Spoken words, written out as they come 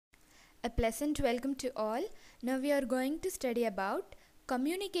A pleasant welcome to all. Now we are going to study about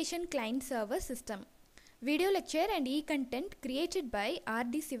Communication Client Server System. Video lecture and e-content created by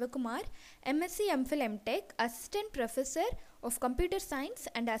R.D.Sivakumar, MSc MPhil MTech, Assistant Professor of Computer Science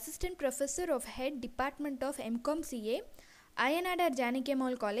and Assistant Professor of Head Department of MCom CA, Ayanadar Janaki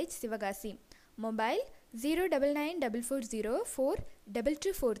Mall College, Sivagasi. Mobile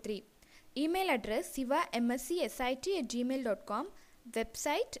 09944042243. Email address sivamscsit@gmail.com.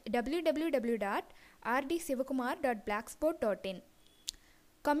 Website www.rdsivakumar.blogspot.in.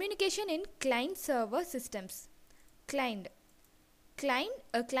 Communication in client-server systems. Client.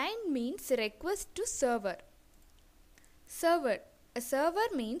 A client means request to server. Server. A server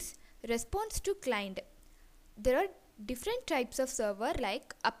means response to client. There are different types of server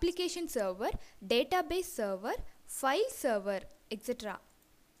like application server, database server, file server, etc.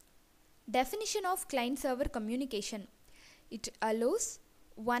 Definition of client-server communication. It allows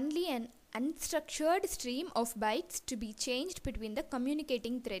only an unstructured stream of bytes to be changed between the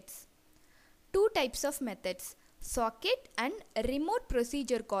communicating threads. Two types of methods, socket and remote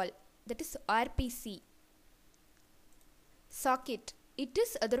procedure call, that is RPC. Socket. It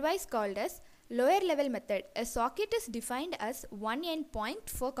is otherwise called as lower level method. A socket is defined as one endpoint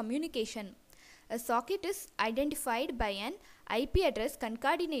for communication. A socket is identified by an IP address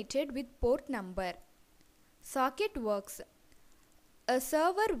concatenated with port number. Socket works. A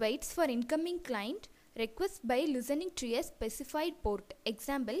server waits for incoming client requests by listening to a specified port.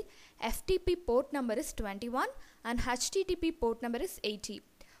 Example, FTP port number is 21 and HTTP port number is 80.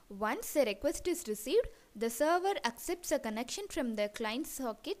 Once a request is received, the server accepts a connection from the client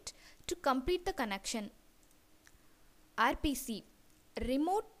socket to complete the connection. RPC,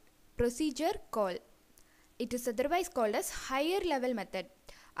 remote procedure call. It is otherwise called as higher level method.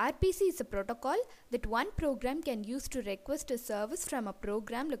 RPC is a protocol that one program can use to request a service from a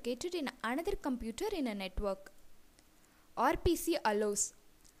program located in another computer in a network. RPC allows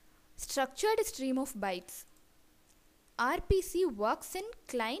structured stream of bytes. RPC works in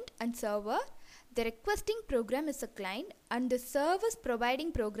client and server. The requesting program is a client and the service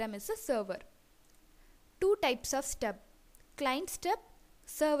providing program is a server. Two types of step, client step,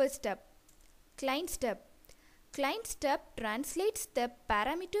 server step. Client step. Client step translates the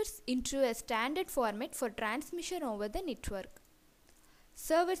parameters into a standard format for transmission over the network.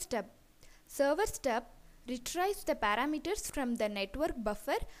 Server step. Server step retrieves the parameters from the network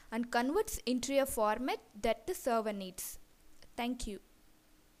buffer and converts into a format that the server needs. Thank you.